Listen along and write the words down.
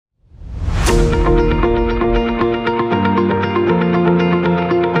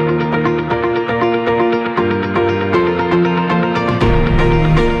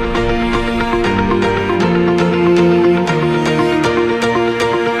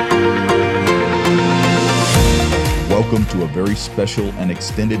very special and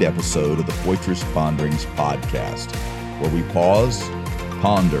extended episode of the Poitras Ponderings podcast, where we pause,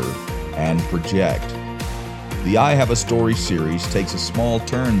 ponder, and project. The I Have a Story series takes a small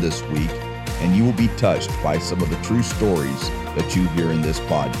turn this week, and you will be touched by some of the true stories that you hear in this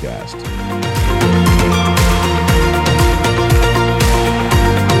podcast.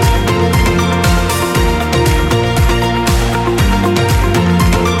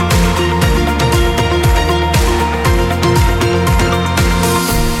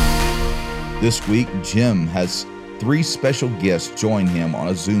 This week, Jim has three special guests join him on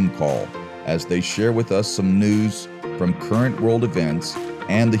a Zoom call as they share with us some news from current world events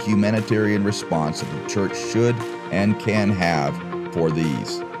and the humanitarian response that the church should and can have for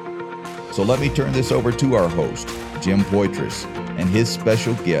these. So let me turn this over to our host, Jim Poitras, and his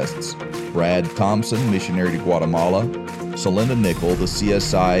special guests, Brad Thompson, missionary to Guatemala, Celinda Nickel, the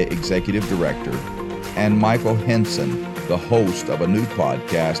CSI Executive Director, and Michael Henson, the host of a new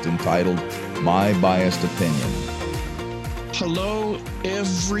podcast entitled My Biased Opinion. Hello,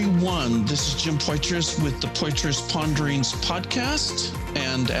 everyone. This is Jim Poitras with the Poitras Ponderings podcast.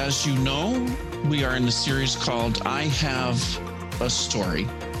 And as you know, we are in a series called I Have a Story.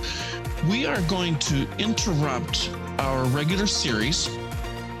 We are going to interrupt our regular series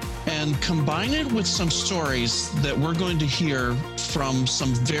and combine it with some stories that we're going to hear from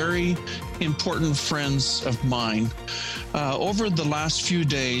some very important friends of mine. Over the last few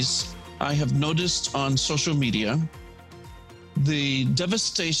days, I have noticed on social media the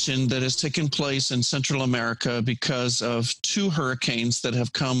devastation that has taken place in Central America because of two hurricanes that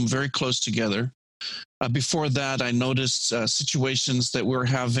have come very close together. Before that, I noticed situations that we're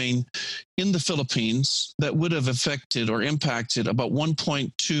having in the Philippines that would have affected or impacted about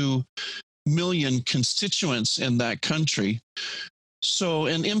 1.2 million constituents in that country. So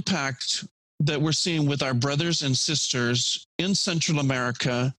an impact that we're seeing with our brothers and sisters in Central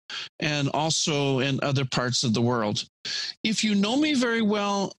America and also in other parts of the world. If you know me very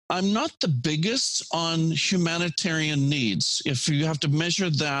well, I'm not the biggest on humanitarian needs. If you have to measure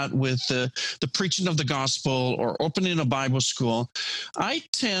that with the preaching of the gospel or opening a Bible school, I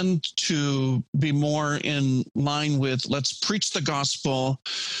tend to be more in line with let's preach the gospel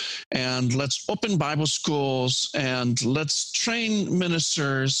and let's open Bible schools and let's train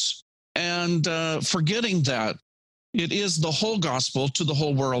ministers, and forgetting that it is the whole gospel to the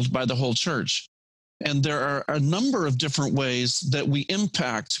whole world by the whole church. And there are a number of different ways that we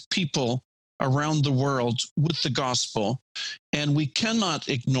impact people around the world with the gospel. And we cannot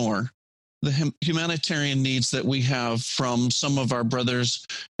ignore the humanitarian needs that we have from some of our brothers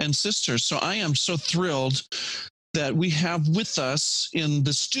and sisters. So I am so thrilled that we have with us in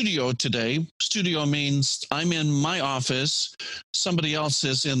the studio today. Studio means I'm in my office, somebody else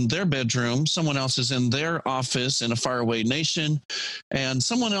is in their bedroom, someone else is in their office in a faraway nation, and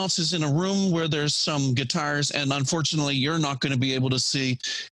someone else is in a room where there's some guitars, and unfortunately you're not going to be able to see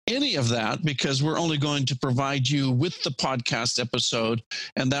any of that because we're only going to provide you with the podcast episode,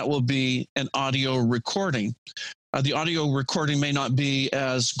 and that will be an audio recording. The audio recording may not be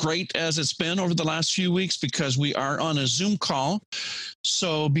as great as it's been over the last few weeks because we are on a Zoom call.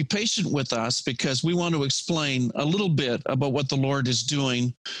 So be patient with us because we want to explain a little bit about what the Lord is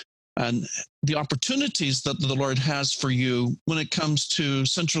doing and the opportunities that the Lord has for you when it comes to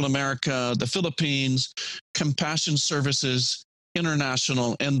Central America, the Philippines, Compassion Services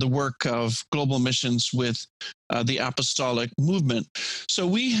International, and the work of global missions with the apostolic movement. So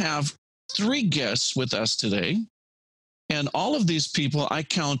we have three guests with us today. And all of these people I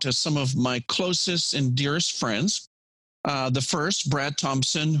count as some of my closest and dearest friends. The first, Brad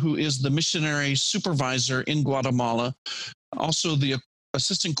Thompson, who is the missionary supervisor in Guatemala, also the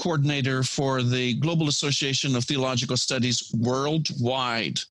assistant coordinator for the Global Association of Theological Studies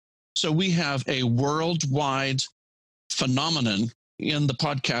worldwide. So we have a worldwide phenomenon in the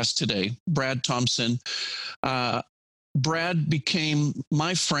podcast today, Brad Thompson. Brad became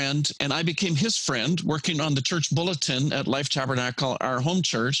my friend, and I became his friend working on the church bulletin at Life Tabernacle, our home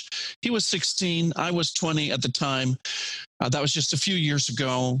church. He was 16, I was 20 at the time. That was just a few years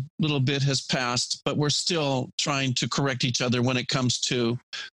ago. A little bit has passed, but we're still trying to correct each other when it comes to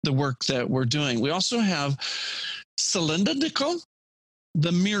the work that we're doing. We also have Celinda Nickel,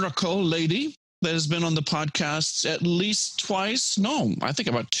 the miracle lady that has been on the podcast at least twice. No, I think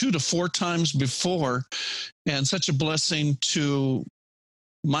about 2 to 4 times before. And such a blessing to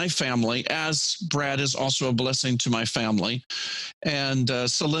my family, as Brad is also a blessing to my family. And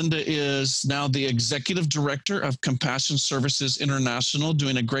Celinda is now the executive director of Compassion Services International,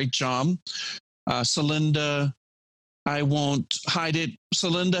 doing a great job. Celinda I won't hide it.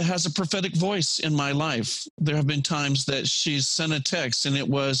 Celinda has a prophetic voice in my life. There have been times that she's sent a text and it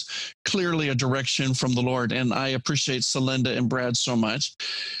was clearly a direction from the Lord. And I appreciate Celinda and Brad so much.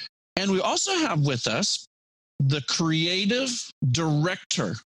 And we also have with us the creative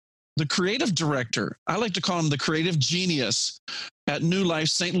director. The creative director, I like to call him the creative genius at New Life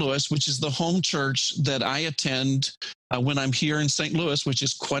St. Louis, which is the home church that I attend when I'm here in St. Louis, which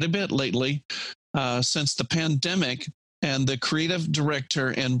is quite a bit lately since the pandemic. And the creative director,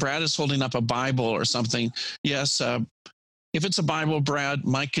 and Brad is holding up a Bible or something. Yes, if it's a Bible, Brad,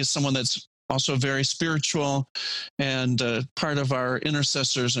 Mike is someone that's also very spiritual and part of our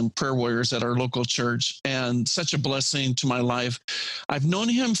intercessors and prayer warriors at our local church, and such a blessing to my life. I've known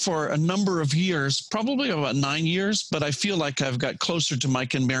him for a number of years, probably about 9 years, but I feel like I've got closer to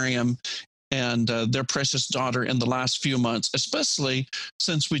Mike and Miriam and their precious daughter in the last few months, especially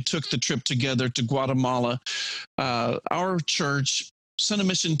since we took the trip together to Guatemala. Our church sent a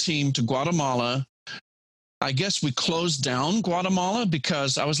mission team to Guatemala. I guess we closed down Guatemala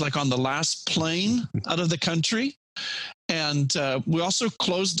because I was like on the last plane out of the country. And we also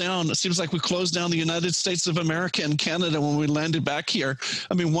closed down, it seems like we closed down the United States of America and Canada when we landed back here.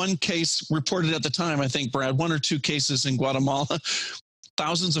 I mean, one case reported at the time, I think, Brad, 1 or 2 cases in Guatemala,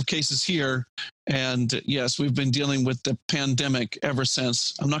 thousands of cases here. And yes, we've been dealing with the pandemic ever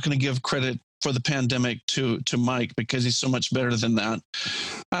since. I'm not going to give credit for the pandemic to Mike because he's so much better than that.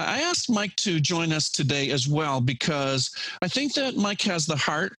 I asked Mike to join us today as well because I think that Mike has the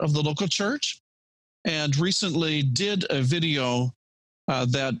heart of the local church and recently did a video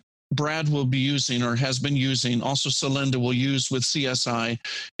that Brad will be using or has been using, also Celinda will use with CSI,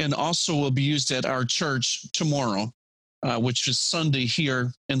 and also will be used at our church tomorrow. Which is Sunday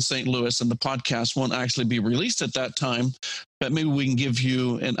here in St. Louis, and the podcast won't actually be released at that time, but maybe we can give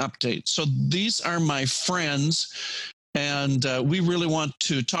you an update. So these are my friends, and we really want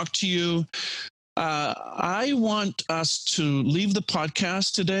to talk to you. I want us to leave the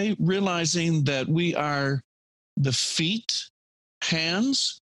podcast today realizing that we are the feet,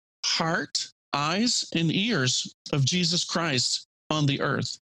 hands, heart, eyes, and ears of Jesus Christ on the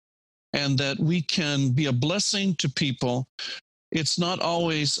earth, and that we can be a blessing to people. It's not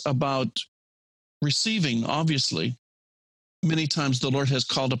always about receiving, obviously. Many times the Lord has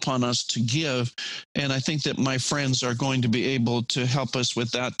called upon us to give, and I think that my friends are going to be able to help us with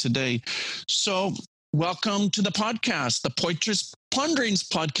that today. So welcome to the podcast, the Poitras Ponderings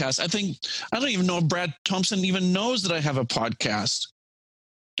podcast. I don't even know if Brad Thompson even knows that I have a podcast.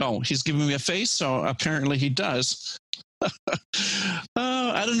 Oh, he's giving me a face, so apparently he does.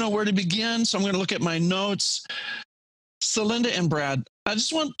 I don't know where to begin, so I'm going to look at my notes. Celinda and Brad, I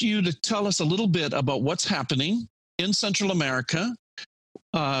just want you to tell us a little bit about what's happening in Central America.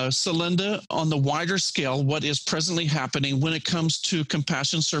 Celinda, on the wider scale, what is presently happening when it comes to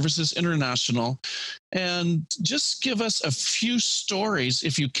Compassion Services International, and just give us a few stories,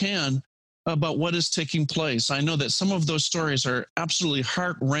 if you can, about what is taking place. I know that some of those stories are absolutely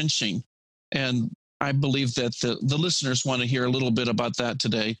heart-wrenching, and I believe that the listeners want to hear a little bit about that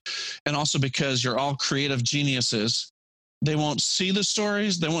today. And also because you're all creative geniuses, they won't see the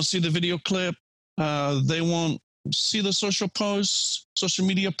stories, they won't see the video clip, they won't see the social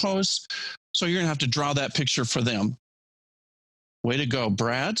media posts. So you're going to have to draw that picture for them. Way to go,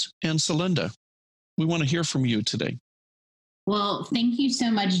 Brad and Celinda. We want to hear from you today. Well, thank you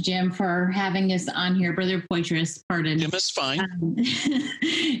so much, Jim, for having us on here. Brother Poitras, pardon. Jim is fine.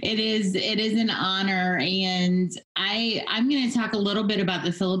 It is an honor. And I'm going to talk a little bit about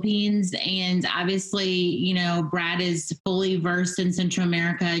the Philippines. And obviously, Brad is fully versed in Central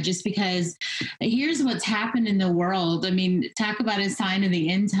America just because here's what's happened in the world. I mean, talk about a sign of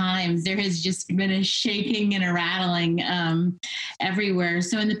the end times. There has just been a shaking and a rattling everywhere.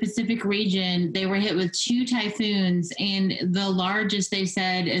 So in the Pacific region, they were hit with 2 typhoons, and the largest, they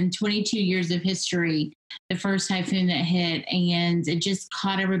said, in 22 years of history, the first typhoon that hit, and it just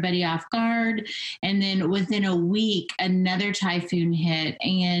caught everybody off guard. And then within a week, another typhoon hit.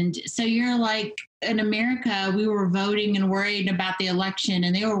 And so you're like, in America, we were voting and worried about the election,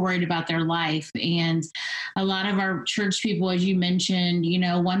 and they were worried about their life. And a lot of our church people, as you mentioned,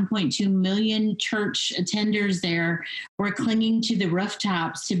 1.2 million church attenders there were clinging to the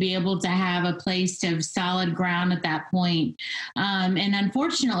rooftops to be able to have a place of solid ground at that point. And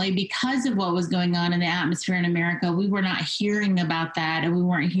unfortunately, because of what was going on in the atmosphere in America, we were not hearing about that, and we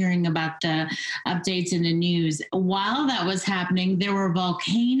weren't hearing about the updates in the news. While that was happening, there were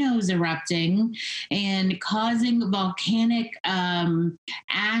volcanoes erupting. and causing volcanic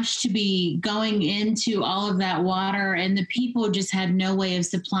ash to be going into all of that water. And the people just had no way of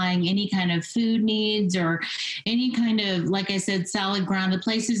supplying any kind of food needs or any kind of, like I said, solid ground. The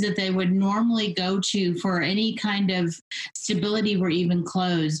places that they would normally go to for any kind of stability were even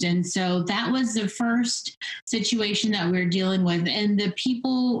closed. And so that was the first situation that we were dealing with. And the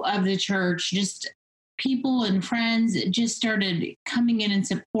people of the church, just people and friends, just started coming in and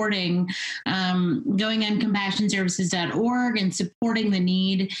supporting, going on compassionservices.org and supporting the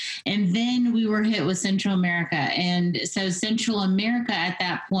need. And then we were hit with Central America. And so Central America at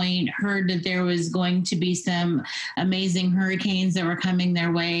that point heard that there was going to be some amazing hurricanes that were coming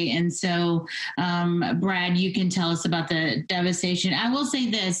their way. And so, Brad, you can tell us about the devastation. I will say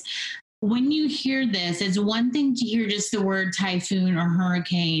this. When you hear this, it's one thing to hear just the word typhoon or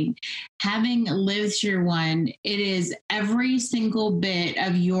hurricane. Having lived through one, it is every single bit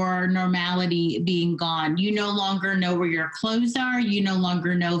of your normality being gone. You no longer know where your clothes are. You no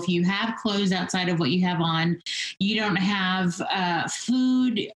longer know if you have clothes outside of what you have on. You don't have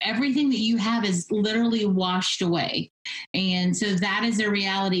food. Everything that you have is literally washed away. And so that is a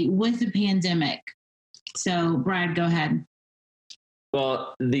reality with the pandemic. So, Brad, go ahead.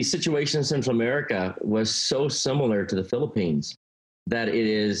 Well, the situation in Central America was so similar to the Philippines that it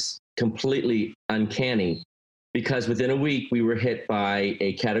is completely uncanny, because within a week we were hit by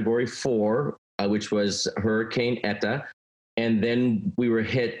a Category 4, which was Hurricane Eta. And then we were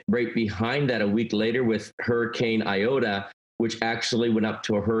hit right behind that a week later with Hurricane Iota, which actually went up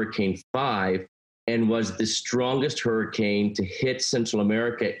to a Hurricane 5 and was the strongest hurricane to hit Central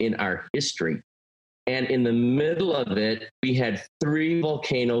America in our history. And in the middle of it, we had 3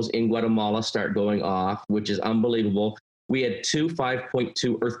 volcanoes in Guatemala start going off, which is unbelievable. We had 2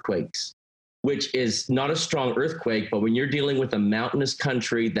 5.2 earthquakes, which is not a strong earthquake, but when you're dealing with a mountainous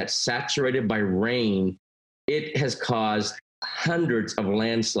country that's saturated by rain, it has caused hundreds of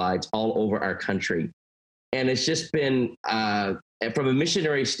landslides all over our country. And it's just been, from a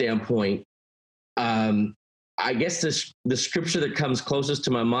missionary standpoint, I guess the scripture that comes closest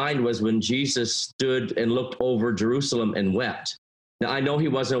to my mind was when Jesus stood and looked over Jerusalem and wept. Now, I know he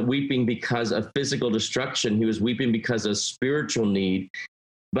wasn't weeping because of physical destruction. He was weeping because of spiritual need.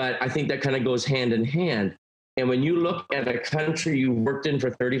 But I think that kind of goes hand in hand. And when you look at a country you've worked in for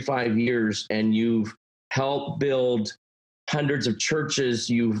 35 years and you've helped build hundreds of churches,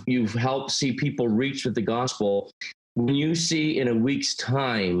 you've helped see people reach with the gospel, when you see in a week's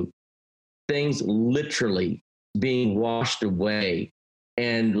time things literally being washed away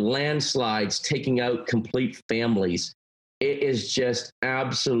and landslides taking out complete families, it is just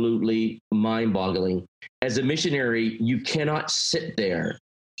absolutely mind-boggling. As a missionary, you cannot sit there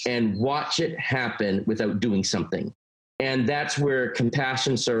and watch it happen without doing something. And that's where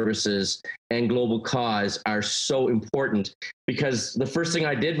compassion services and global cause are so important, because the first thing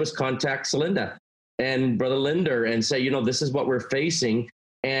I did was contact Celinda and Brother Linder and say, this is what we're facing.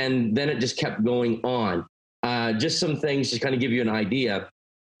 And then it just kept going on. Just some things to kind of give you an idea.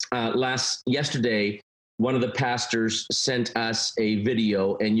 Yesterday, one of the pastors sent us a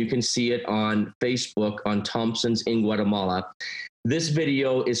video, and you can see it on Facebook on Thompson's in Guatemala. This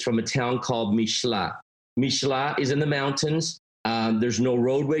video is from a town called Mixla. Mixla is in the mountains. There's no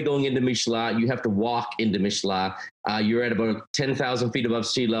roadway going into Mixla. You have to walk into Mixla. You're at about 10,000 feet above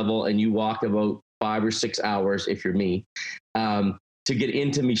sea level, and you walk about 5 or 6 hours, if you're me, to get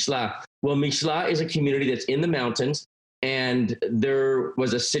into Mixla. Well, Mixla is a community that's in the mountains, and there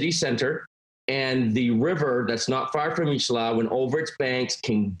was a city center, and the river that's not far from Mixla went over its banks,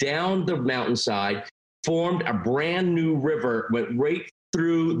 came down the mountainside, formed a brand new river, went right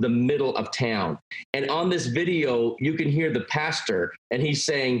through the middle of town. And on this video, you can hear the pastor, and he's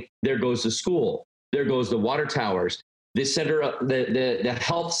saying, there goes the school, there goes the water towers. The center, the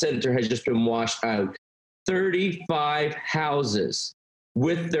health center has just been washed out. 35 houses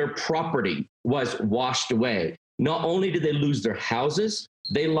with their property was washed away. Not only did they lose their houses,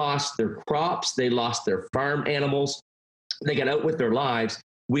 they lost their crops, they lost their farm animals, they got out with their lives.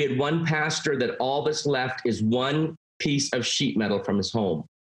 We had one pastor that all that's left is one piece of sheet metal from his home.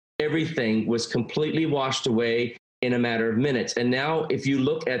 Everything was completely washed away in a matter of minutes. And now if you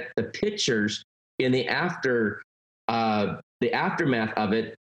look at the pictures in the aftermath of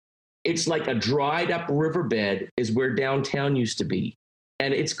it, it's like a dried up riverbed is where downtown used to be,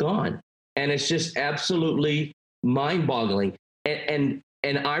 and it's gone. And it's just absolutely mind-boggling. And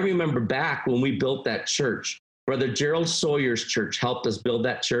I remember back when we built that church, Brother Gerald Sawyer's church helped us build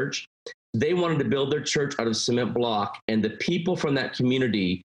that church. They wanted to build their church out of cement block, and the people from that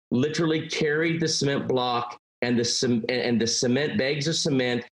community literally carried the cement block and the cement bags of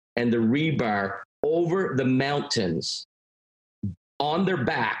cement and the rebar over the mountains on their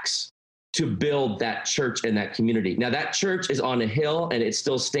backs to build that church in that community. Now, that church is on a hill and it's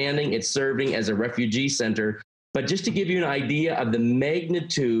still standing. It's serving as a refugee center. But just to give you an idea of the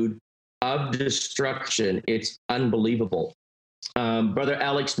magnitude of destruction, it's unbelievable. Brother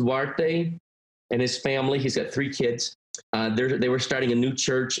Alex Duarte and his family, he's got 3 kids. They were starting a new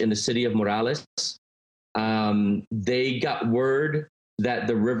church in the city of Morales. They got word that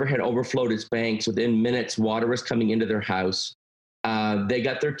the river had overflowed its banks. Within minutes, water was coming into their house. They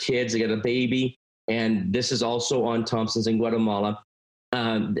got their kids, they got a baby, and this is also on Thompson's in Guatemala,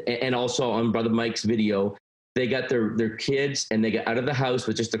 and also on Brother Mike's video. They got their kids, and they got out of the house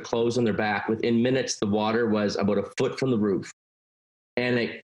with just the clothes on their back. Within minutes, the water was about a foot from the roof, and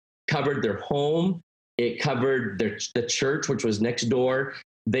it covered their home. It covered the church, which was next door.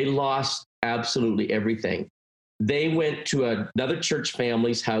 They lost absolutely everything. They went to another church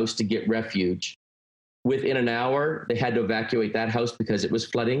family's house to get refuge. Within an hour, they had to evacuate that house because it was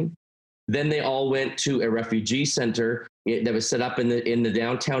flooding. Then they all went to a refugee center that was set up in the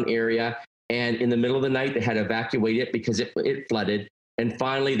downtown area. And in the middle of the night, they had to evacuate it because it flooded. And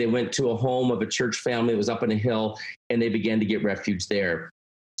finally, they went to a home of a church family that was up on a hill, and they began to get refuge there.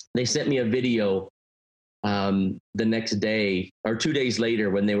 They sent me a video the next day or 2 days later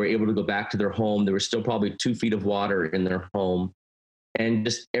when they were able to go back to their home. There was still probably 2 feet of water in their home. And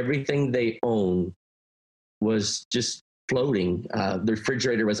just everything they owned was just floating. The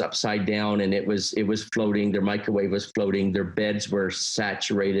refrigerator was upside down and it was floating. Their microwave was floating. Their beds were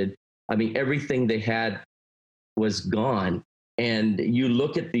saturated. I mean, everything they had was gone. And you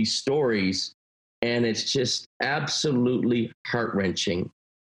look at these stories and it's just absolutely heart-wrenching.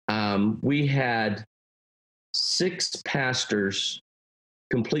 We had 6 pastors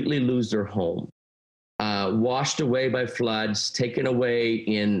completely lose their home, washed away by floods, taken away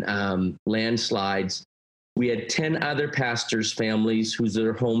in landslides. We had 10 other pastors' families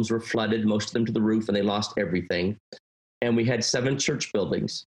their homes were flooded, most of them to the roof, and they lost everything. And we had 7 church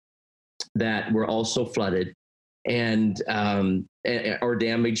buildings that were also flooded and or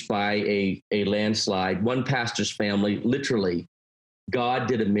damaged by a landslide. One pastor's family, literally, God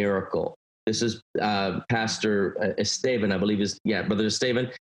did a miracle. This is Pastor Esteban, I believe Brother Esteban.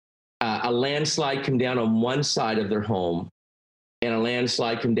 A landslide came down on one side of their home, and a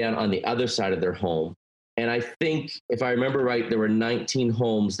landslide came down on the other side of their home. And I think, if I remember right, there were 19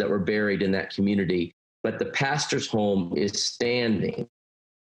 homes that were buried in that community, but the pastor's home is standing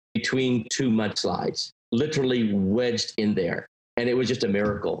between 2 mudslides, literally wedged in there. And it was just a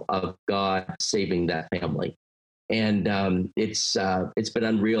miracle of God saving that family. And it's been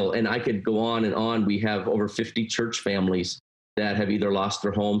unreal. And I could go on and on. We have over 50 church families that have either lost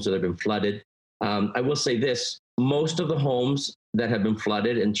their homes or they've been flooded. I will say this, most of the homes that have been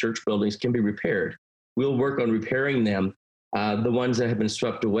flooded in church buildings can be repaired. We'll work on repairing them. The ones that have been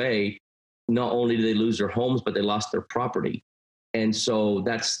swept away, not only do they lose their homes, but they lost their property. And so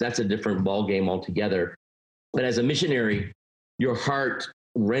that's a different ballgame altogether. But as a missionary, your heart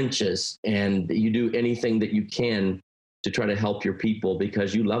wrenches and you do anything that you can to try to help your people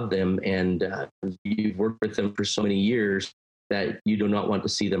because you love them and you've worked with them for so many years that you do not want to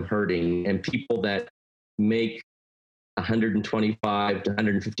see them hurting. And people that make $125 to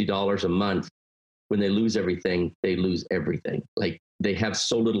 $150 a month, when they lose everything, they lose everything. Like they have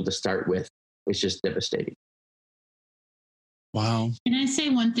so little to start with. It's just devastating. Wow. Can I say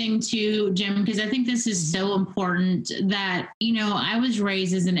one thing too, Jim? Because I think this is so important that, I was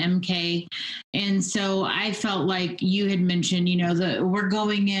raised as an MK. And so I felt like you had mentioned, we're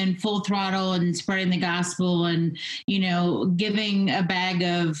going in full throttle and spreading the gospel and, giving a bag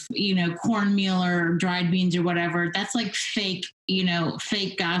of, cornmeal or dried beans or whatever. That's like fake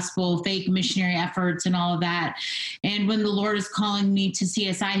gospel, fake missionary efforts and all of that. And when the Lord is calling me to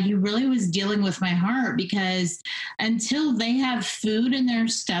CSI, he really was dealing with my heart because until they have food in their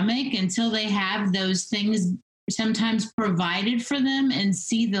stomach, until they have those things sometimes provided for them and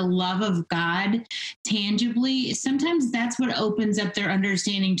see the love of God tangibly, sometimes that's what opens up their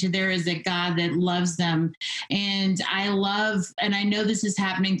understanding to there is a God that loves them. And I know this is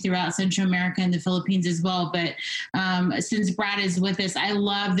happening throughout Central America and the Philippines as well, but since Brad is with us, I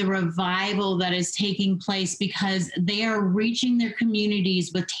love the revival that is taking place because they are reaching their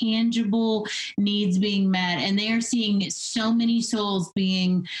communities with tangible needs being met, and they are seeing so many souls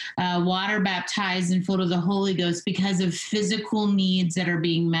being water baptized and filled with the Holy Ghost because of physical needs that are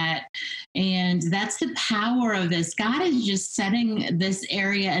being met. And that's the power of this. God is just setting this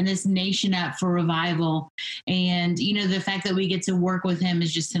area and this nation up for revival. And, the fact that we get to work with him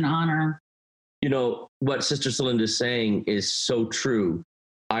is just an honor. What Sister Celinda is saying is so true.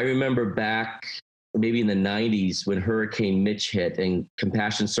 I remember back maybe in the 90s when Hurricane Mitch hit and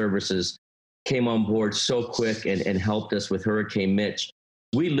Compassion Services came on board so quick and helped us with Hurricane Mitch.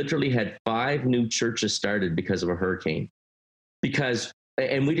 We literally had 5 new churches started because of a hurricane.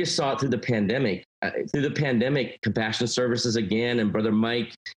 And we just saw it through the pandemic. Compassion Services again, and Brother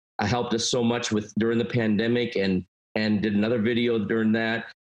Mike helped us so much during the pandemic and did another video during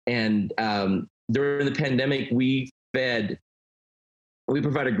that. And during the pandemic, we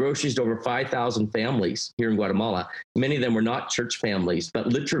provided groceries to over 5,000 families here in Guatemala. Many of them were not church families, but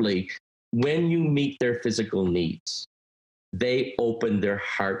literally, when you meet their physical needs, they open their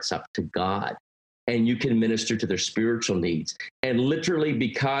hearts up to God, and you can minister to their spiritual needs. And literally,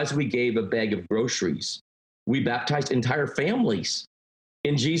 because we gave a bag of groceries, we baptized entire families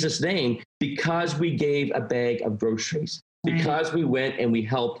in Jesus' name because we gave a bag of groceries, because we went and we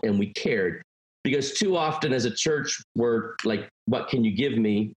helped and we cared. Because too often as a church, we're like, what can you give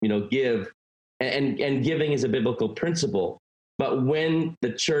me? Give. And giving is a biblical principle. But when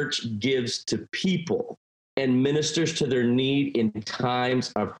the church gives to people and ministers to their need in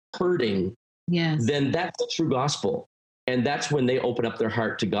times of hurting, then that's the true gospel. And that's when they open up their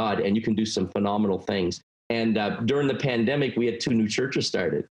heart to God, and you can do some phenomenal things. And during the pandemic, we had 2 new churches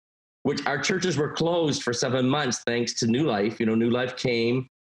started, which our churches were closed for 7 months, thanks to New Life. New Life came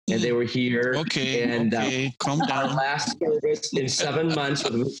and they were here. Okay, calm down. Our last service in 7 months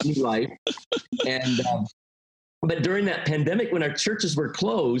with New Life. And but during that pandemic, when our churches were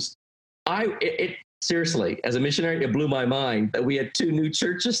closed, seriously, as a missionary, it blew my mind that we had 2 new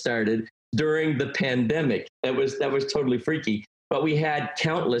churches started during the pandemic. That was totally freaky. But we had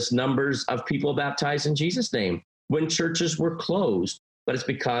countless numbers of people baptized in Jesus' name when churches were closed. But it's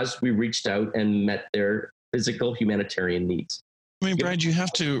because we reached out and met their physical humanitarian needs. I mean, Brad, you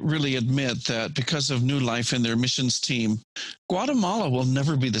have to really admit that because of New Life and their missions team, Guatemala will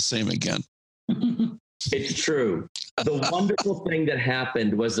never be the same again. It's true. The wonderful thing that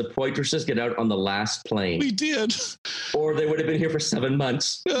happened was the Poitresses get out on the last plane. We did. Or they would have been here for 7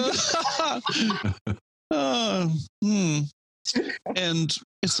 months. And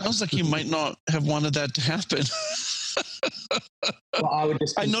it sounds like you might not have wanted that to happen. Well,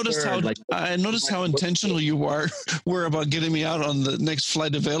 I noticed how intentional you were about getting me out on the next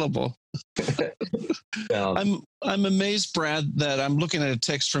flight available. I'm amazed, Brad, that I'm looking at a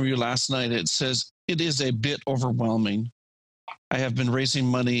text from you last night. It says, it is a bit overwhelming. I have been raising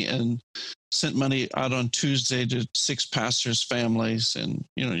money and sent money out on Tuesday to 6 pastors' families, and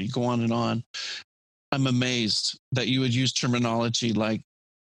you go on and on. I'm amazed that you would use terminology like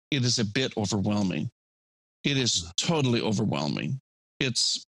it is a bit overwhelming. It is totally overwhelming.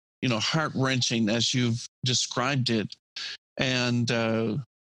 It's, heart-wrenching as you've described it. And I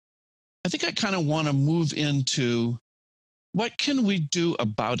think I kind of want to move into what can we do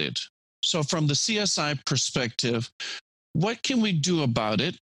about it? So from the CSI perspective, what can we do about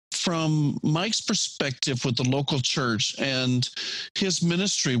it? From Mike's perspective with the local church and his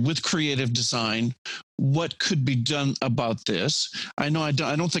ministry with creative design, what could be done about this? I know I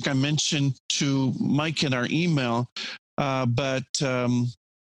don't think I mentioned to Mike in our email, but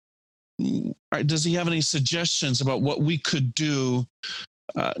does he have any suggestions about what we could do,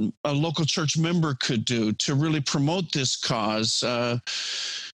 a local church member could do to really promote this cause?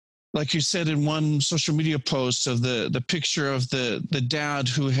 Like you said in one social media post of the picture of the dad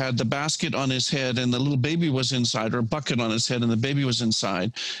who had the basket on his head and the little baby was inside, or a bucket on his head and the baby was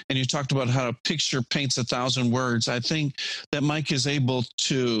inside. And you talked about how a picture paints 1,000 words. I think that Mike is able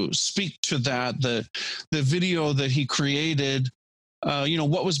to speak to that. The video that he created,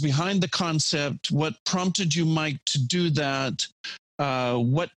 what was behind the concept, what prompted you, Mike, to do that?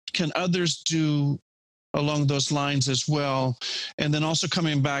 What can others do along those lines as well? And then also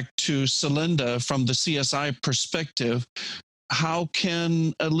coming back to Celinda from the CSI perspective, how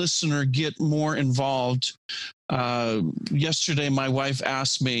can a listener get more involved? Yesterday, my wife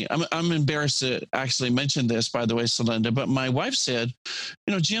asked me, I'm embarrassed to actually mention this, by the way, Celinda, but my wife said,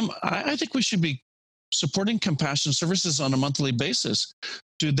 Jim, I think we should be supporting Compassion Services on a monthly basis.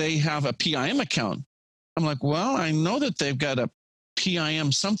 Do they have a PIM account? I'm like, well, I know that they've got a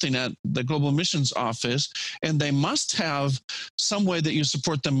PIM something at the Global Missions Office, and they must have some way that you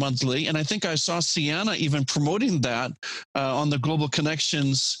support them monthly. And I think I saw Sienna even promoting that on the Global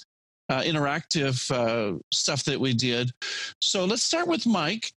Connections interactive stuff that we did. So let's start with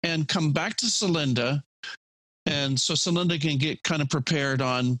Mike and come back to Celinda. And so Celinda can get kind of prepared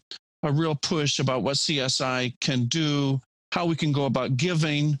on a real push about what CSI can do, how we can go about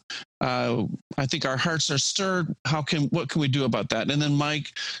giving. I think our hearts are stirred. What can we do about that? And then Mike,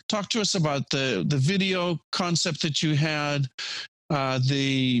 talk to us about the video concept that you had,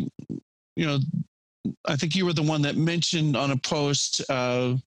 the, you know, I think you were the one that mentioned on a post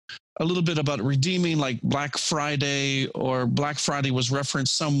a little bit about redeeming, like Black Friday, or Black Friday was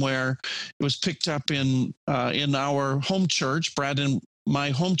referenced somewhere. It was picked up in our home church, Brad and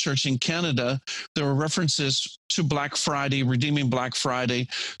my home church in Canada. There were references to Black Friday, redeeming Black Friday.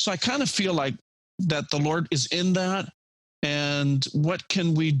 So I kind of feel like that the Lord is in that. And what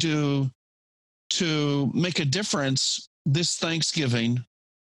can we do to make a difference this Thanksgiving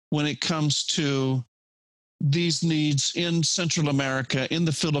when it comes to these needs in Central America, in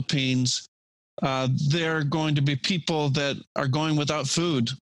the Philippines? There are going to be people that are going without food.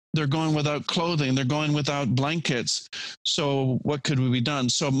 They're going without clothing. They're going without blankets. So what could be done?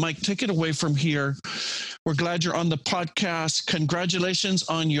 So Mike, take it away from here. We're glad you're on the podcast. Congratulations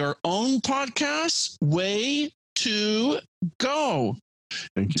on your own podcast. Way to go.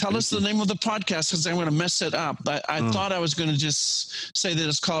 Tell us the name of the podcast, because I'm going to mess it up. I thought I was going to just say that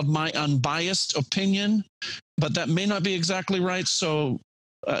it's called My Unbiased Opinion, but that may not be exactly right. So,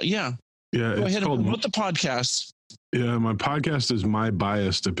 yeah. Yeah, go ahead and promote the podcast. Yeah, my podcast is My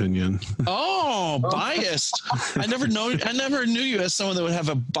Biased Opinion. Oh, biased. I never knew you as someone that would have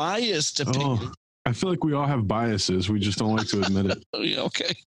a biased opinion. Oh, I feel like we all have biases. We just don't like to admit it.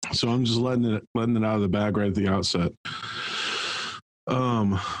 Okay. So I'm just letting it out of the bag right at the outset.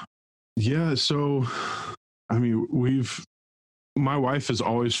 Yeah, so I mean, my wife has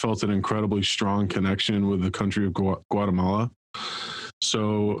always felt an incredibly strong connection with the country of Guatemala.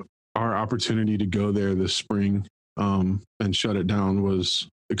 So our opportunity to go there this spring and shut it down was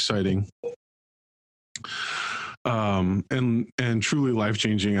exciting. And truly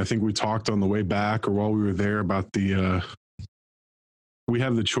life-changing. I think we talked on the way back or while we were there about we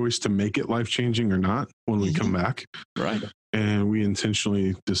have the choice to make it life-changing or not when we come back. Right. And we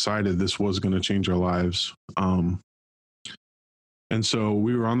intentionally decided this was going to change our lives. And so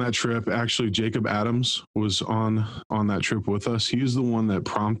we were on that trip. Actually, Jacob Adams was on that trip with us. He's the one that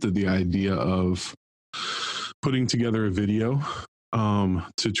prompted the idea of putting together a video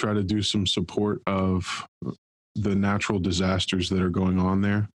to try to do some support of the natural disasters that are going on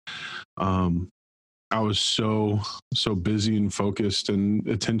there. I was so busy and focused and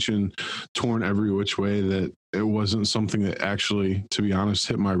attention torn every which way that it wasn't something that actually, to be honest,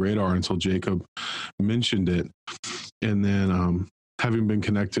 hit my radar until Jacob mentioned it. And then having been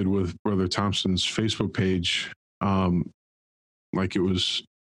connected with Brother Thompson's Facebook page, like it was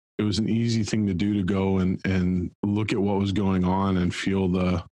an easy thing to do, to go and look at what was going on and feel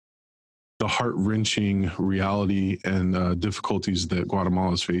the heart-wrenching reality and difficulties that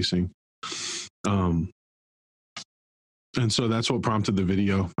Guatemala is facing. And so that's what prompted the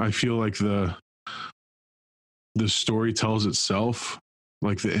video. I feel like the story tells itself,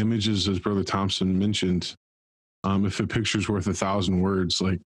 like the images, as Brother Thompson mentioned. If a picture's worth 1,000 words,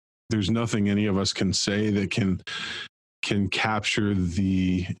 like there's nothing any of us can say that can capture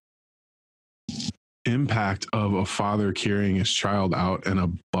the impact of a father carrying his child out in a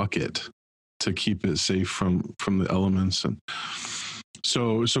bucket to keep it safe from the elements. And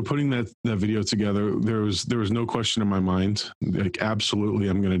so putting that video together, there was no question in my mind, like, absolutely,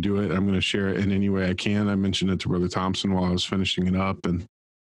 I'm going to do it. I'm going to share it in any way I can. I mentioned it to Brother Thompson while I was finishing it up. And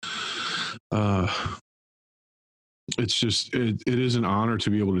it's just, it is an honor to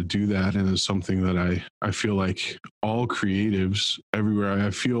be able to do that. And it's something that I feel like all creatives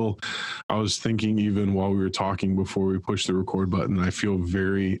everywhere, I was thinking even while we were talking before we pushed the record button, I feel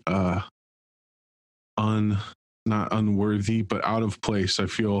very, not unworthy, but out of place. I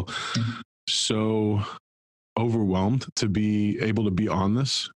feel so overwhelmed to be able to be on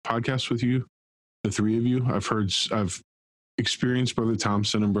this podcast with you, the three of you. I've experienced Brother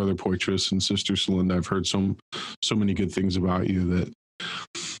Thompson and Brother Poitras and Sister Celinda. I've heard so many good things about you that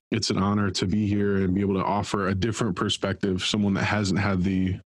it's an honor to be here and be able to offer a different perspective, someone that hasn't had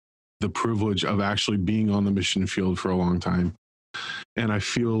the privilege of actually being on the mission field for a long time. And I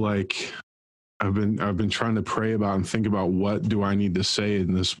feel like I've been trying to pray about and think about what do I need to say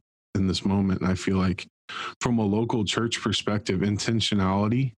in this moment. And I feel like from a local church perspective,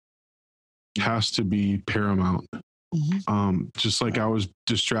 intentionality has to be paramount. Mm-hmm. Just like I was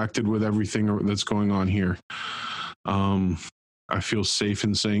distracted with everything that's going on here. I feel safe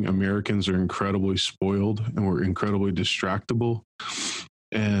in saying Americans are incredibly spoiled and we're incredibly distractible.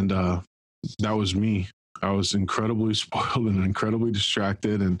 And that was me. I was incredibly spoiled and incredibly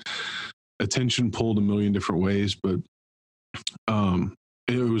distracted, and attention pulled a million different ways, but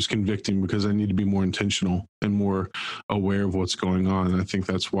it was convicting because I need to be more intentional and more aware of what's going on. And I think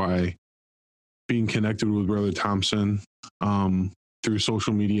that's why being connected with Brother Thompson through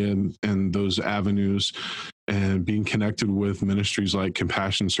social media and those avenues and being connected with ministries like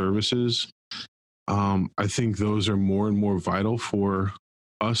Compassion Services, I think those are more and more vital for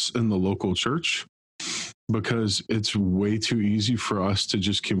us in the local church, because it's way too easy for us to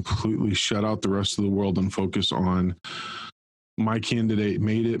just completely shut out the rest of the world and focus on my candidate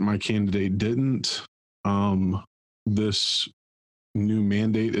made it, my candidate didn't. This new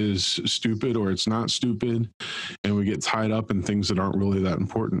mandate is stupid or it's not stupid, and we get tied up in things that aren't really that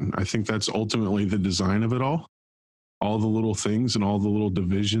important. I think that's ultimately the design of it all. All the little things and all the little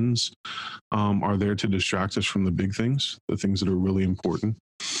divisions are there to distract us from the big things, the things that are really important.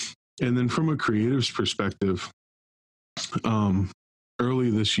 And then from a creative's perspective,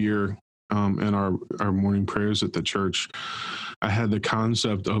 early this year in our morning prayers at the church, I had the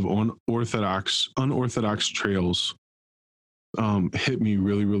concept of unorthodox trails hit me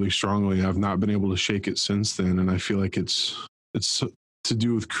really, really strongly. I've not been able to shake it since then. And I feel like it's to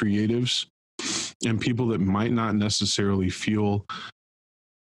do with creatives and people that might not necessarily feel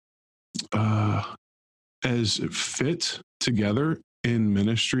as fit together in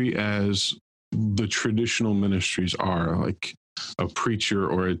ministry as the traditional ministries are, like a preacher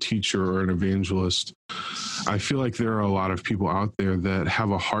or a teacher or an evangelist. I feel like there are a lot of people out there that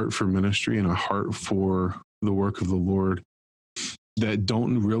have a heart for ministry and a heart for the work of the Lord that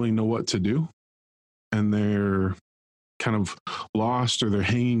don't really know what to do. And they're kind of lost, or they're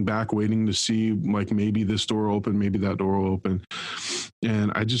hanging back waiting to see, like, maybe this door will open, maybe that door will open.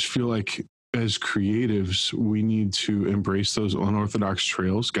 And I just feel like as creatives, we need to embrace those unorthodox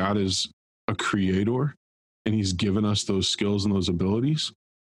trails. God is a creator, and he's given us those skills and those abilities.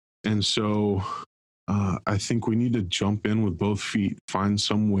 And so I think we need to jump in with both feet, find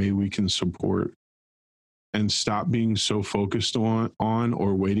some way we can support, and stop being so focused on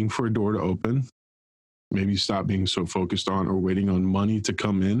or waiting for a door to open. Maybe stop being so focused on or waiting on money to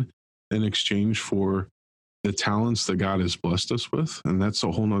come in exchange for the talents that God has blessed us with. And that's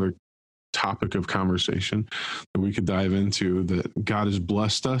a whole nother topic of conversation that we could dive into, that God has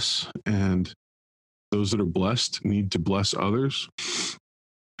blessed us, and those that are blessed need to bless others.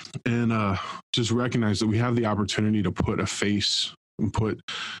 And just recognize that we have the opportunity to put a face and put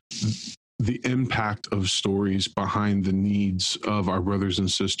the impact of stories behind the needs of our brothers and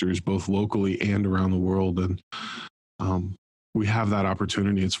sisters, both locally and around the world. And we have that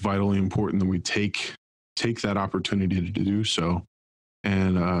opportunity. It's vitally important that we take that opportunity to do so,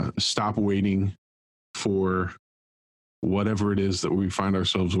 and stop waiting for whatever it is that we find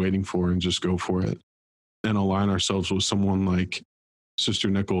ourselves waiting for, and just go for it, and align ourselves with someone like Sister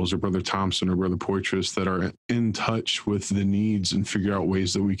Nichols or Brother Thompson or Brother Poitras that are in touch with the needs, and figure out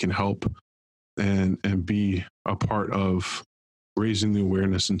ways that we can help and be a part of raising the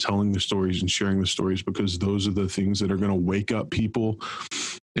awareness and telling the stories and sharing the stories, because those are the things that are going to wake up people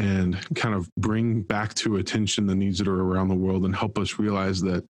and kind of bring back to attention the needs that are around the world, and help us realize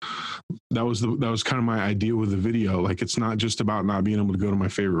that was kind of my idea with the video. Like, it's not just about not being able to go to my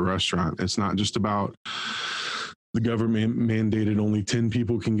favorite restaurant. It's not just about the government mandated only 10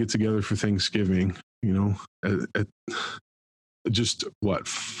 people can get together for Thanksgiving. You know, at just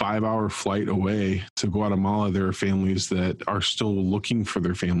 5-hour flight away to Guatemala, there are families that are still looking for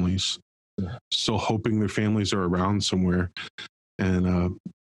their families, still hoping their families are around somewhere. And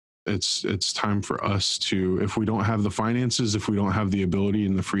it's time for us to, if we don't have the finances, if we don't have the ability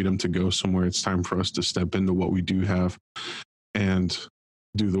and the freedom to go somewhere, it's time for us to step into what we do have and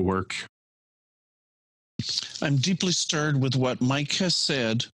do the work. I'm deeply stirred with what Mike has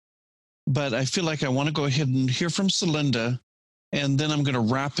said, but I feel like I want to go ahead and hear from Celinda, and then I'm going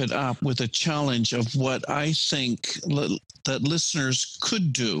to wrap it up with a challenge of what I think that listeners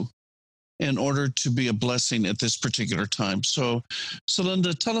could do in order to be a blessing at this particular time. So,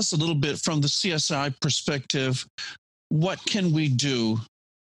 Celinda, tell us a little bit from the CSI perspective, what can we do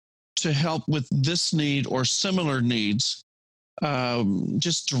to help with this need or similar needs?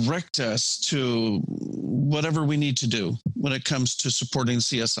 Just direct us to whatever we need to do when it comes to supporting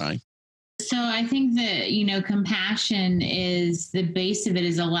CSI. So I think that, compassion is the base of it,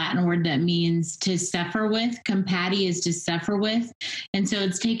 is a Latin word that means to suffer with. Compati is to suffer with. And so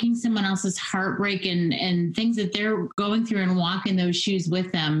it's taking someone else's heartbreak and things that they're going through and walking those shoes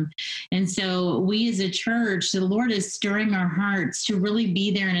with them. And so we as a church, the Lord is stirring our hearts to really be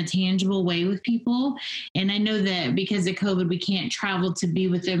there in a tangible way with people. And I know that because of COVID, we can't travel to be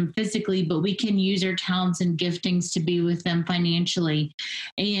with them physically, but we can use our talents and giftings to be with them financially.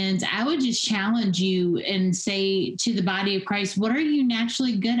 And I would just challenge challenge you and say to the body of Christ, what are you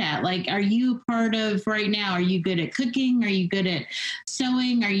naturally good at? Like, are you part of right now? Are you good at cooking? Are you good at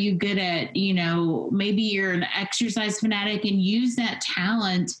sewing? Are you good at, maybe you're an exercise fanatic, and use that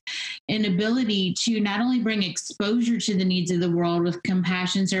talent and ability to not only bring exposure to the needs of the world with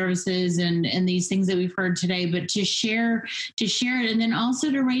compassion services and these things that we've heard today, but to share it, and then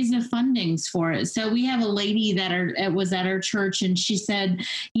also to raise the fundings for it. So we have a lady that was at our church, and she said,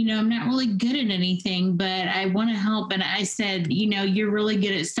 I'm not really good at anything, but I want to help. And I said, you're really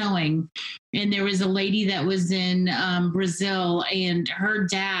good at sewing. And there was a lady that was in Brazil, and her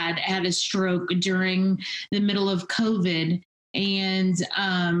dad had a stroke during the middle of COVID, and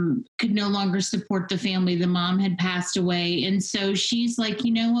could no longer support the family. The mom had passed away. And so she's like,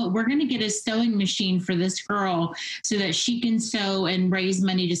 you know what, we're going to get a sewing machine for this girl so that she can sew and raise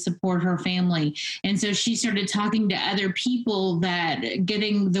money to support her family. And so she started talking to other people, that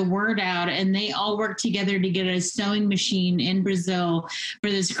getting the word out, and they all worked together to get a sewing machine in Brazil for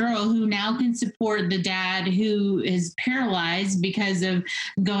this girl, who now can support the dad who is paralyzed because of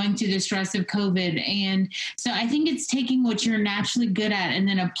going through the stress of COVID. And so I think it's taking what you're naturally good at and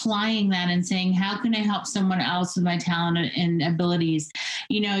then applying that and saying, how can I help someone else with my talent and abilities?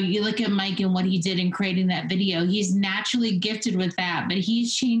 You look at Mike and what he did in creating that video. He's naturally gifted with that, but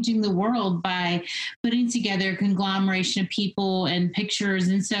he's changing the world by putting together a conglomeration of people and pictures.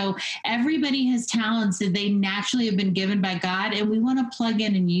 And so everybody has talents that they naturally have been given by God, and we want to plug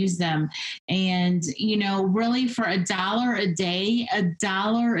in and use them. And, really for $1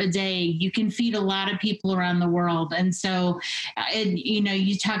 a day, you can feed a lot of people around the world. And so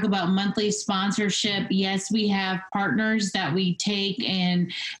you talk about monthly sponsorship. Yes, we have partners that we take,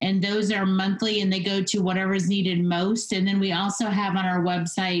 and those are monthly, and they go to whatever's needed most. And then we also have on our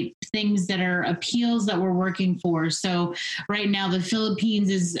website things that are appeals that we're working for. So right now the Philippines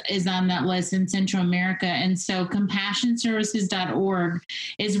is on that list, in Central America. And so compassionservices.org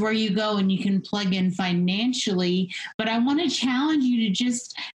is where you go and you can plug in financially. But I want to challenge you to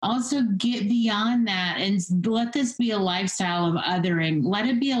just also get beyond that and let this be a lifestyle of othering. Let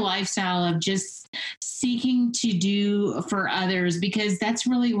it be a lifestyle of just seeking to do for others, because that's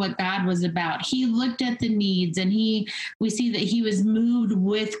really what God was about. He looked at the needs, and we see that he was moved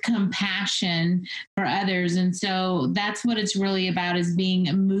with compassion for others. And so that's what it's really about, is being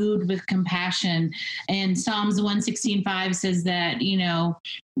moved with compassion. And Psalms 116:5 says that,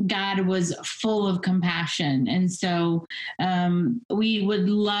 God was full of compassion. And so we would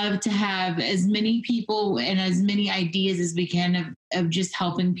love to have as many people and as many ideas as we can of just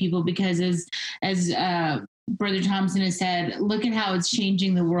helping people, because as Brother Thompson has said, look at how it's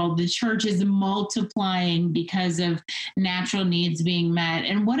changing the world. The church is multiplying because of natural needs being met.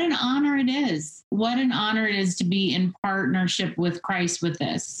 And what an honor it is. What an honor it is to be in partnership with Christ with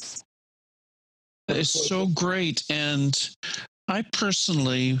this. It's so great. And I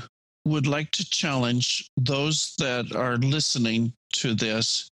personally would like to challenge those that are listening to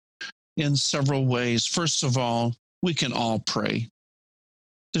this in several ways. First of all, we can all pray.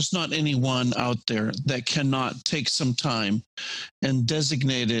 There's not anyone out there that cannot take some time and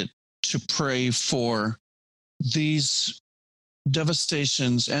designate it to pray for these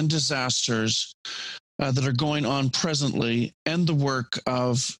devastations and disasters that are going on presently, and the work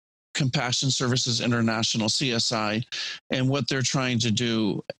of Compassion Services International, CSI, and what they're trying to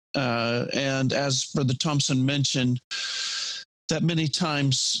do. And as Brother Thompson mentioned, that many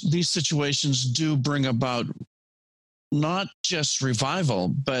times these situations do bring about not just revival,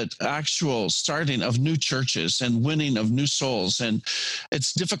 but actual starting of new churches and winning of new souls. And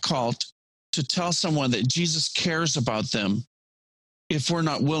it's difficult to tell someone that Jesus cares about them if we're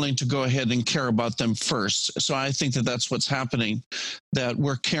not willing to go ahead and care about them first. So I think that that's what's happening, that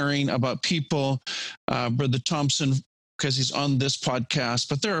we're caring about people. Brother Thompson, because he's on this podcast,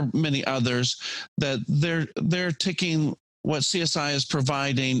 but there are many others that they're taking what CSI is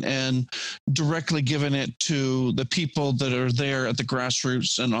providing and directly giving it to the people that are there at the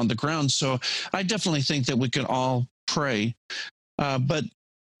grassroots and on the ground. So I definitely think that we can all pray. But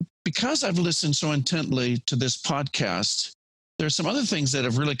because I've listened so intently to this podcast, there's some other things that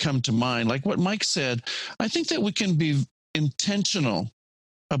have really come to mind. Like what Mike said, I think that we can be intentional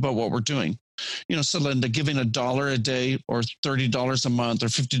about what we're doing. You know, so Linda, giving $1 a day or $30 a month or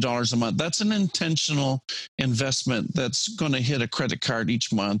 $50 a month, that's an intentional investment that's going to hit a credit card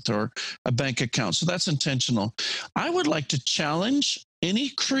each month or a bank account. So that's intentional. I would like to challenge any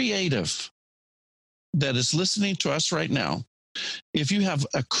creative that is listening to us right now. If you have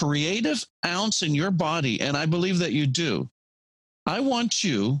a creative ounce in your body, and I believe that you do, I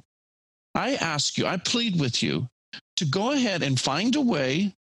ask you, I plead with you to go ahead and find a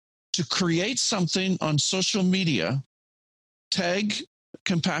way to create something on social media, tag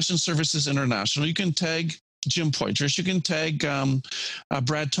Compassion Services International. You can tag Jim Poitras. You can tag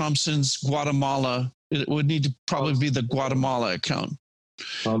Brad Thompson's Guatemala. It would need to probably be the Guatemala account.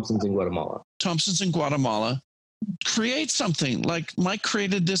 Thompson's in Guatemala. Thompson's in Guatemala. Create something like Mike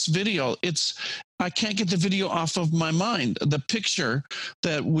created this video. I can't get the video off of my mind. The picture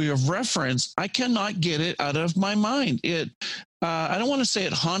that we have referenced, I cannot get it out of my mind. I don't want to say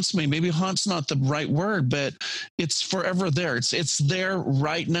it haunts me. Maybe haunt's not the right word, but it's forever there. It's there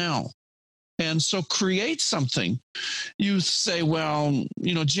right now. And so create something. You say, well,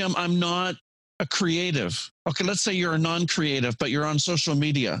 Jim, I'm not a creative. Okay, let's say you're a non-creative, but you're on social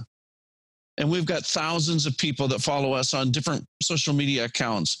media. And we've got thousands of people that follow us on different social media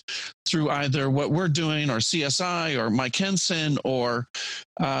accounts through either what we're doing or CSI or Mike Henson or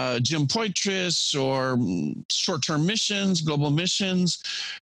Jim Poitras or short-term missions, global missions.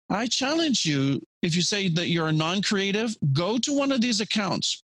 I challenge you, if you say that you're a non-creative, go to one of these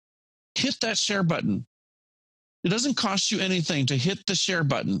accounts, hit that share button. It doesn't cost you anything to hit the share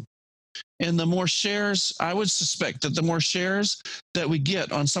button. And the more shares, I would suspect that the more shares that we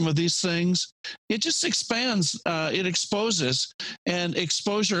get on some of these things, it just expands, it exposes. And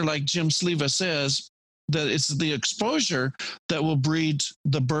exposure, like Jim Sleva says, that it's the exposure that will breed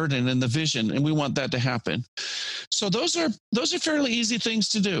the burden and the vision. And we want that to happen. So those are fairly easy things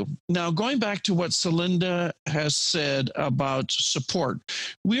to do. Now, going back to what Celinda has said about support,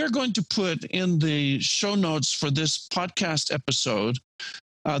 we are going to put in the show notes for this podcast episode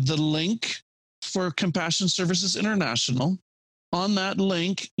the link for Compassion Services International. On that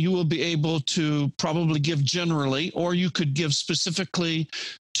link, you will be able to probably give generally, or you could give specifically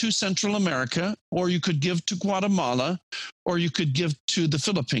to Central America, or you could give to Guatemala, or you could give to the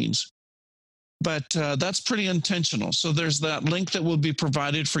Philippines. But that's pretty intentional. So there's that link that will be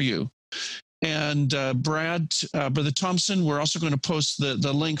provided for you. And Brother Thompson, we're also going to post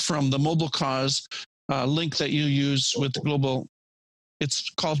the link from the Mobile Cause link that you use with the global.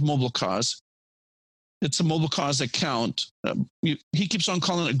 It's called Mobile Cause. It's a Mobile Cause account. He keeps on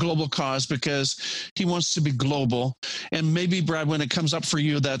calling it Global Cause because he wants to be global. And maybe, Brad, when it comes up for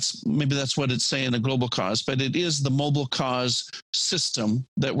you, that's what it's saying, a Global Cause. But it is the Mobile Cause system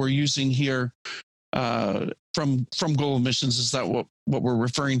that we're using here from Global Missions. Is that what we're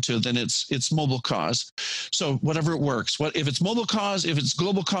referring to? Then it's Mobile Cause. So whatever it works. If it's Mobile Cause, if it's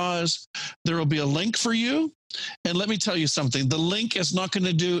Global Cause, there will be a link for you. And let me tell you something. The link is not going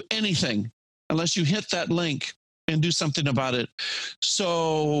to do anything unless you hit that link and do something about it.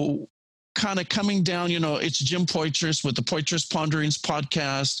 So kind of coming down, it's Jim Poitras with the Poitras Ponderings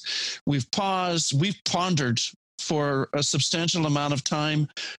podcast. We've pondered for a substantial amount of time,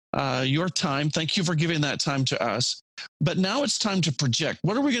 your time. Thank you for giving that time to us. But now it's time to project.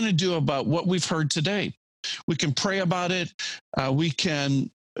 What are we going to do about what we've heard today? We can pray about it. We can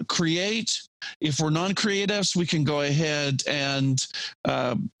create. If we're non-creatives, we can go ahead and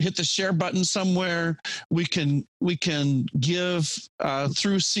hit the share button somewhere. We can give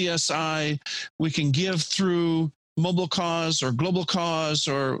through CSI. We can give through Mobile Cause or Global Cause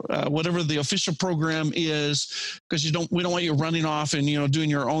or whatever the official program is, because we don't want you running off and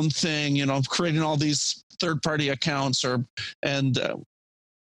doing your own thing, creating all these third-party accounts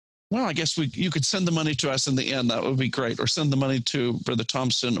well, I guess you could send the money to us in the end. That would be great. Or send the money to Brother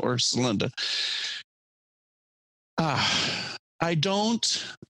Thompson or Celinda. I don't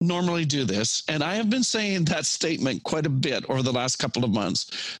normally do this. And I have been saying that statement quite a bit over the last couple of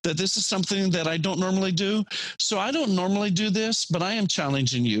months, that this is something that I don't normally do. So I don't normally do this, but I am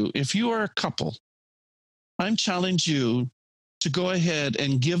challenging you. If you are a couple, I'm challenging you to go ahead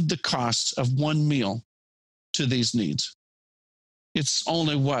and give the cost of one meal to these needs. It's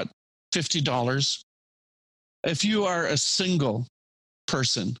only $50. If you are a single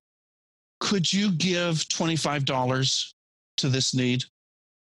person, could you give $25 to this need?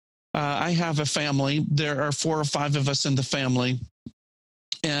 I have a family. There are 4 or 5 of us in the family.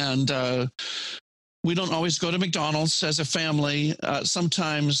 And we don't always go to McDonald's as a family.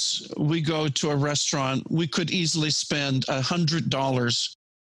 Sometimes we go to a restaurant. We could easily spend $100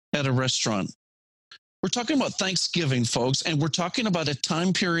 at a restaurant. We're talking about Thanksgiving, folks, and we're talking about a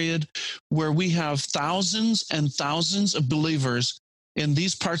time period where we have thousands and thousands of believers in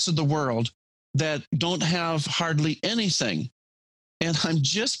these parts of the world that don't have hardly anything. And I'm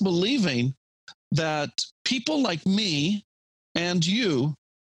just believing that people like me and you,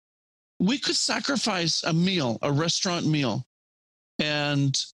 we could sacrifice a meal, a restaurant meal,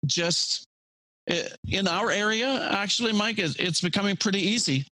 and just In our area, actually, Mike, it's becoming pretty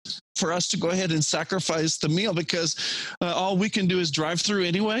easy for us to go ahead and sacrifice the meal because all we can do is drive through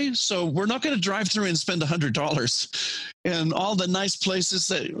anyway. So we're not going to drive through and spend $100. And all the nice places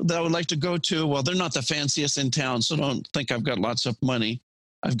that I would like to go to, well, they're not the fanciest in town. So don't think I've got lots of money.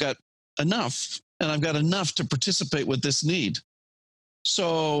 I've got enough, and I've got enough to participate with this need.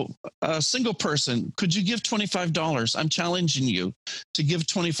 So a single person, could you give $25? I'm challenging you to give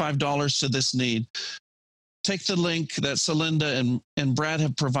 $25 to this need. Take the link that Celinda and Brad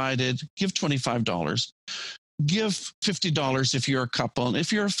have provided, give $25. Give $50 if you're a couple. And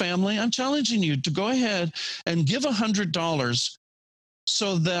if you're a family, I'm challenging you to go ahead and give $100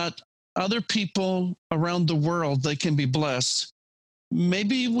 so that other people around the world, they can be blessed.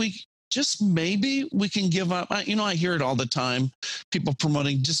 Maybe we can give up. I hear it all the time. People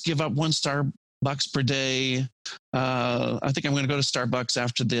promoting, just give up one Starbucks per day. I think I'm going to go to Starbucks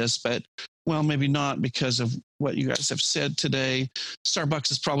after this, but well, maybe not because of what you guys have said today.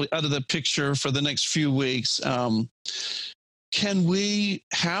 Starbucks is probably out of the picture for the next few weeks. Can we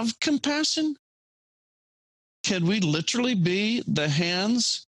have compassion? Can we literally be the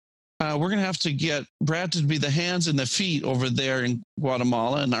hands? We're going to have to get Brad to be the hands and the feet over there in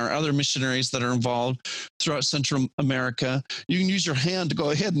Guatemala and our other missionaries that are involved throughout Central America. You can use your hand to go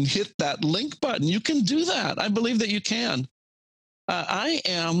ahead and hit that link button. You can do that. I believe that you can. I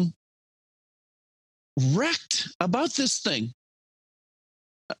am wrecked about this thing.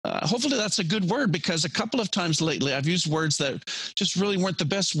 Hopefully that's a good word, because a couple of times lately I've used words that just really weren't the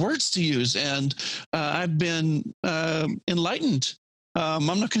best words to use. And I've been enlightened. I'm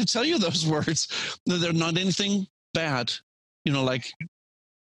not going to tell you those words. They're not anything bad, like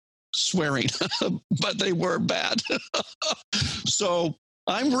swearing, but they were bad. So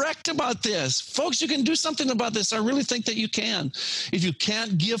I'm wrecked about this. Folks, you can do something about this. I really think that you can. If you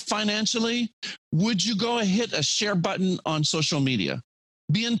can't give financially, would you go and hit a share button on social media?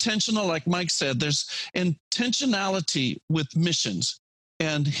 Be intentional, like Mike said. There's intentionality with missions,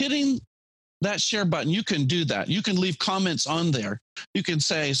 and hitting that share button, you can do that. You can leave comments on there. You can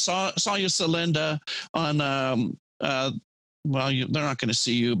say, saw you, Celinda, on, they're not going to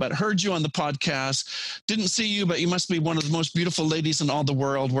see you, but heard you on the podcast. Didn't see you, but you must be one of the most beautiful ladies in all the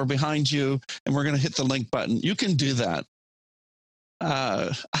world. We're behind you, and we're going to hit the link button. You can do that.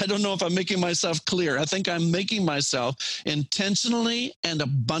 I don't know if I'm making myself clear. I think I'm making myself intentionally and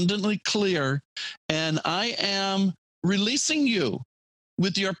abundantly clear, and I am releasing you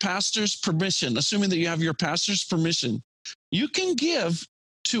with your pastor's permission, assuming that you have your pastor's permission. You can give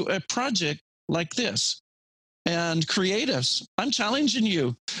to a project like this. And creatives, I'm challenging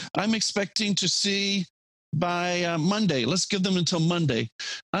you. I'm expecting to see by Monday. Let's give them until Monday.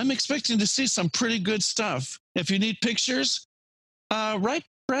 I'm expecting to see some pretty good stuff. If you need pictures, write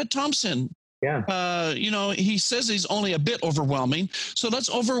Brad Thompson. Yeah. He says he's only a bit overwhelming. So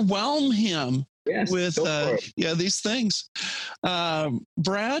let's overwhelm him. Yes, With these things.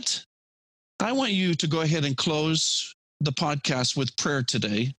 Brad, I want you to go ahead and close the podcast with prayer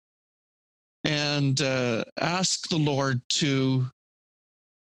today, and ask the Lord to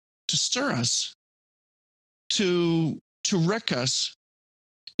stir us, to wreck us,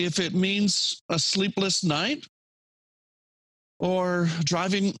 if it means a sleepless night or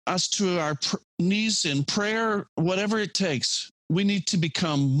driving us to our knees in prayer, whatever it takes. We need to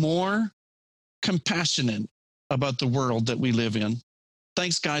become more compassionate about the world that we live in.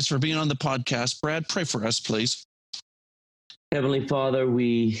 Thanks, guys, for being on the podcast. Brad, pray for us, please. Heavenly Father,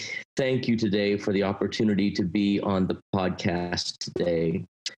 we thank you today for the opportunity to be on the podcast today.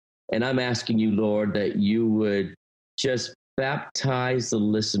 And I'm asking you, Lord, that you would just baptize the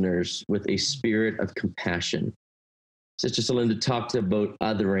listeners with a spirit of compassion. Sister Celinda talked about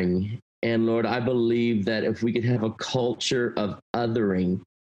othering. And Lord, I believe that if we could have a culture of othering,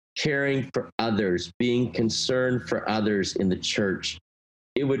 caring for others, being concerned for others in the church,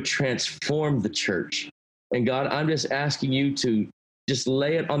 it would transform the church. And God, I'm just asking you to just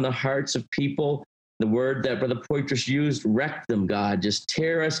lay it on the hearts of people. The word that Brother Poitras used, wreck them, God. Just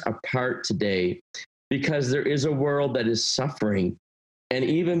tear us apart today, because there is a world that is suffering. And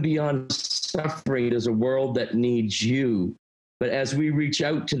even beyond suffering, there's a world that needs you. But as we reach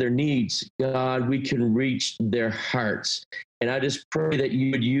out to their needs, God, we can reach their hearts. And I just pray that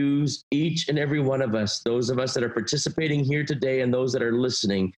you would use each and every one of us, those of us that are participating here today and those that are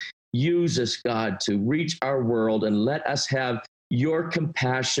listening, use us, God, to reach our world and let us have your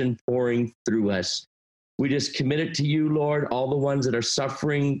compassion pouring through us. We just commit it to you, Lord, all the ones that are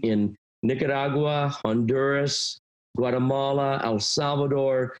suffering in Nicaragua, Honduras, Guatemala, El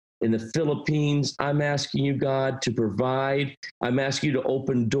Salvador. in the Philippines. I'm asking you, God, to provide. I'm asking you to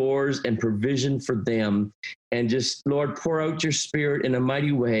open doors and provision for them. And just, Lord, pour out your Spirit in a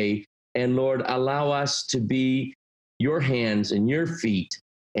mighty way. And Lord, allow us to be your hands and your feet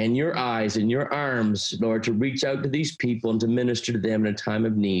and your eyes and your arms, Lord, to reach out to these people and to minister to them in a time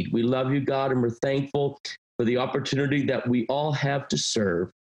of need. We love you, God, and we're thankful for the opportunity that we all have to serve.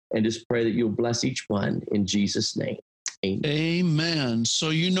 And just pray that you'll bless each one in Jesus' name. Amen. Amen.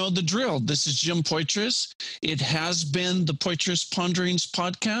 So you know the drill. This is Jim Poitras. It has been the Poitras Ponderings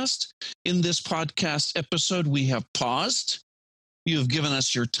podcast. In this podcast episode, we have paused. You have given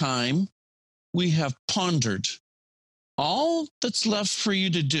us your time. We have pondered. All that's left for you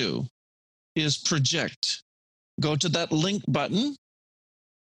to do is project. Go to that link button,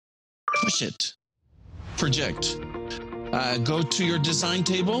 push it, project. Go to your design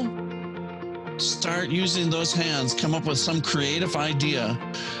table, start using those hands, come up with some creative idea.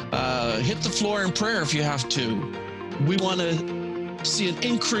 Hit the floor in prayer if you have to. We want to see an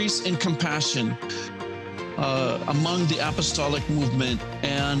increase in compassion among the apostolic movement,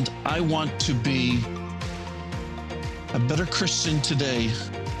 and I want to be a better Christian today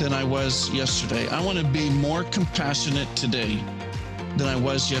than I was yesterday. I want to be more compassionate today than I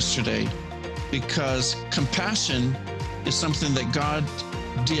was yesterday, because compassion is something that God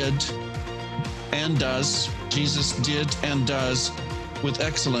did and does, Jesus did and does with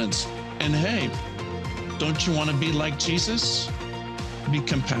excellence. And hey, don't you want to be like Jesus? Be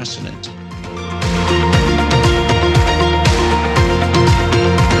compassionate.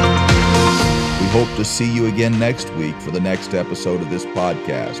 We hope to see you again next week for the next episode of this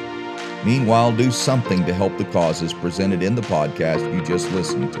podcast. Meanwhile, do something to help the causes presented in the podcast you just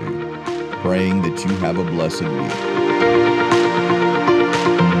listened to. Praying that you have a blessed week.